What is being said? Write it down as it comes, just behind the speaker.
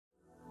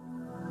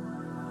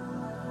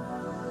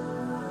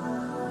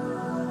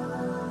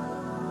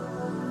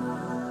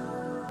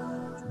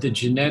the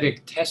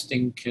genetic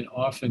testing can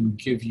often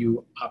give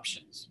you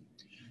options.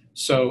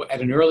 So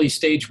at an early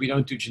stage, we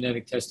don't do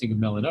genetic testing of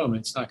melanoma.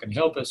 It's not going to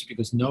help us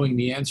because knowing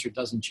the answer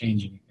doesn't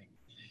change anything.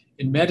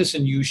 In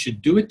medicine, you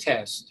should do a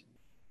test,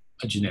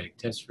 a genetic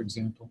test, for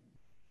example,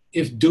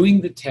 if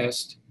doing the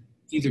test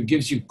either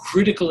gives you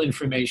critical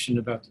information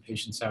about the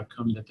patient's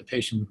outcome that the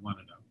patient would want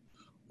to know,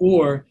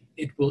 or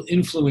it will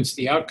influence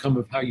the outcome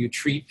of how you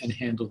treat and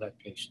handle that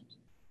patient,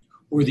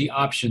 or the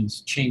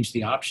options, change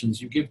the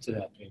options you give to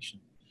that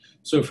patient.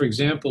 So for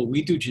example,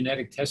 we do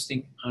genetic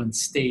testing on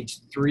stage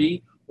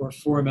 3 or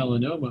 4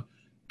 melanoma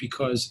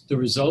because the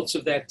results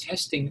of that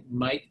testing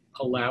might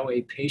allow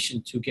a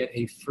patient to get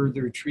a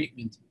further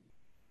treatment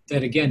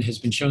that again has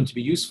been shown to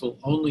be useful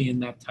only in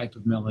that type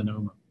of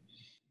melanoma.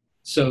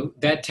 So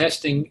that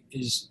testing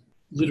is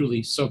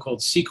literally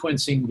so-called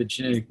sequencing the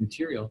genetic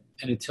material,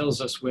 and it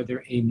tells us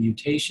whether a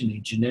mutation, a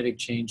genetic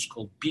change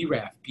called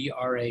BRAF,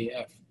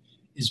 B-R-A-F,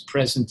 is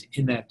present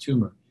in that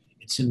tumor.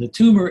 It's in the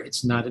tumor,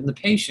 it's not in the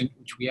patient,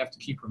 which we have to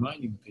keep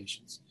reminding the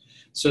patients.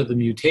 So the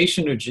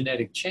mutation or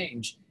genetic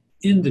change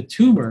in the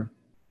tumor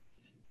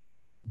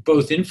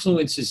both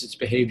influences its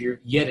behavior,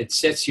 yet it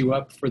sets you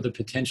up for the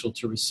potential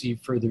to receive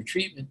further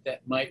treatment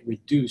that might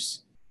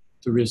reduce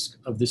the risk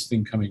of this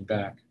thing coming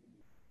back.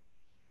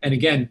 And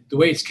again, the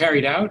way it's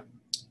carried out,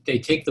 they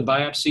take the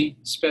biopsy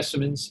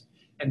specimens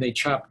and they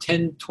chop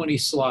 10, 20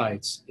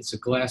 slides. It's a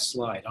glass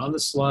slide. On the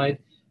slide,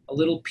 a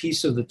little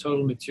piece of the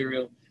total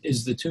material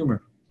is the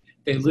tumor.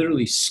 They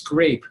literally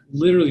scrape,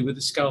 literally with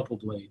a scalpel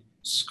blade,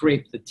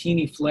 scrape the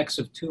teeny flecks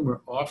of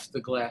tumor off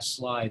the glass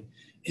slide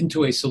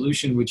into a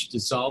solution which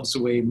dissolves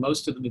away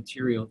most of the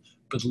material,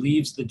 but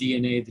leaves the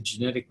DNA, the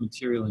genetic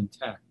material,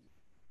 intact.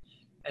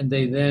 And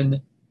they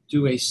then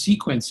do a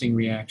sequencing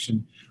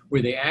reaction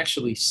where they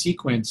actually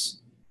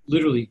sequence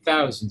literally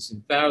thousands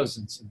and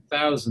thousands and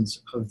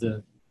thousands of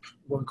the,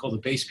 what we call the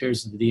base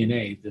pairs of the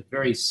DNA, the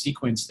very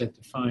sequence that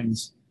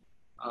defines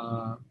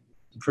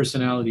the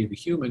personality of a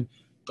human,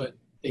 but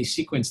they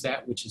sequence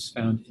that which is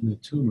found in the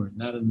tumor,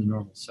 not in the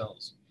normal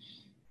cells.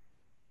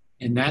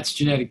 And that's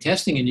genetic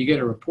testing, and you get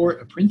a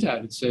report, a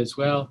printout. It says,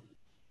 well,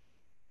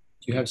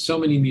 you have so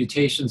many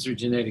mutations or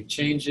genetic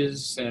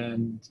changes,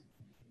 and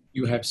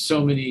you have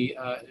so many,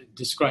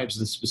 describes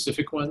the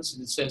specific ones,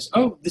 and it says,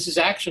 oh, this is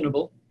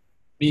actionable,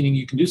 meaning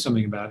you can do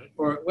something about it.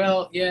 Or,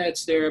 well, yeah,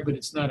 it's there, but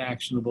it's not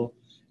actionable.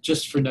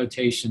 Just for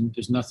notation,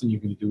 there's nothing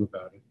you're going to do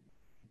about it.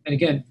 And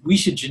again, we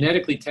should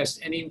genetically test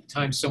any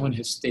time someone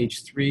has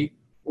stage 3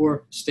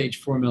 or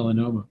stage 4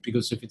 melanoma,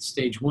 because if it's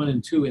stage 1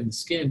 and 2 in the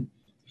skin,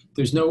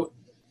 there's no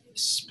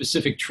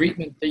specific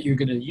treatment that you're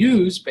going to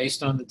use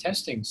based on the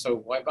testing. So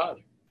why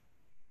bother?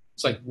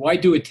 It's like, why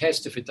do a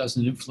test if it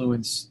doesn't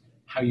influence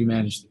how you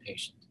manage the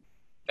patient?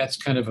 That's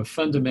kind of a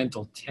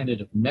fundamental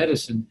tenet of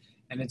medicine,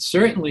 and it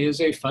certainly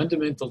is a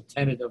fundamental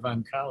tenet of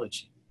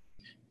oncology.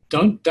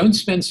 Don't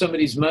spend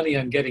somebody's money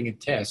on getting a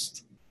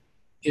test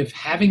if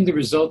having the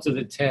result of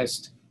the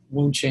test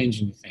won't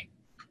change anything.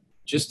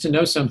 Just to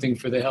know something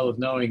for the hell of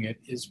knowing it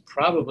is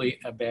probably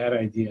a bad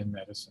idea in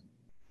medicine.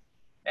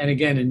 And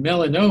again, in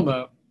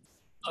melanoma,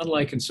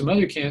 unlike in some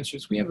other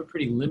cancers, we have a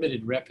pretty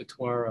limited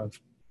repertoire of,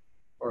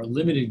 or a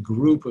limited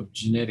group of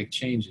genetic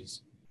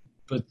changes.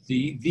 But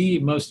the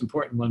most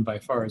important one by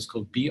far is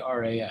called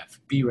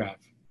BRAF.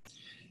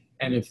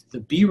 And if the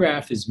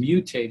BRAF is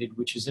mutated,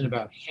 which is in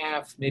about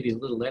half, maybe a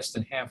little less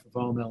than half of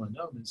all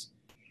melanomas,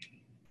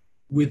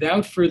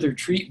 without further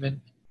treatment,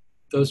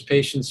 those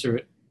patients are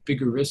at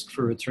bigger risk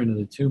for return of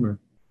the tumor.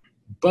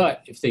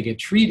 But if they get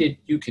treated,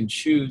 you can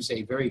choose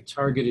a very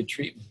targeted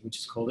treatment, which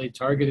is called a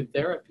targeted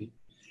therapy,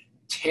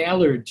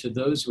 tailored to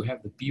those who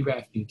have the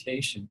BRAF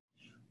mutation,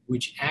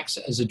 which acts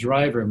as a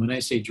driver. And when I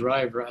say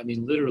driver, I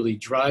mean literally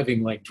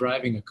driving, like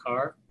driving a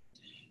car.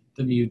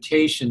 The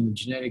mutation, the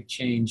genetic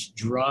change,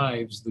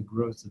 drives the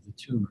growth of the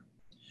tumor.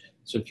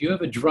 So if you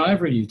have a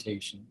driver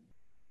mutation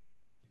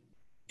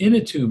in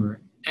a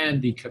tumor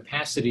and the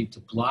capacity to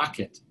block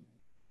it,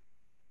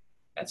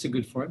 that's a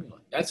good formula.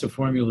 That's a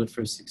formula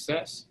for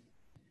success.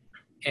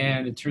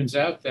 And it turns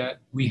out that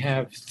we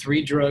have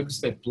 3 drugs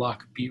that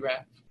block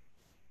BRAF.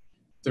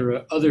 There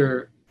are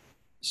other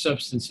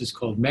substances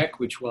called MEK,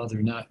 which while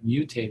they're not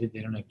mutated,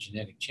 they don't have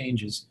genetic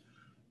changes,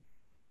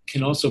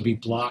 can also be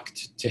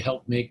blocked to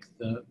help make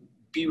the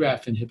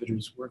BRAF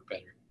inhibitors work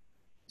better.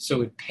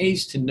 So it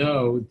pays to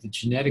know the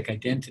genetic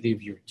identity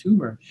of your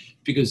tumor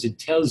because it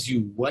tells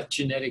you what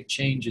genetic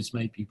changes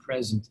might be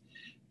present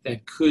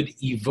that could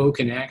evoke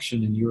an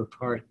action in your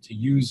part to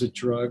use a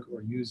drug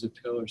or use a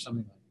pill or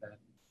something like that.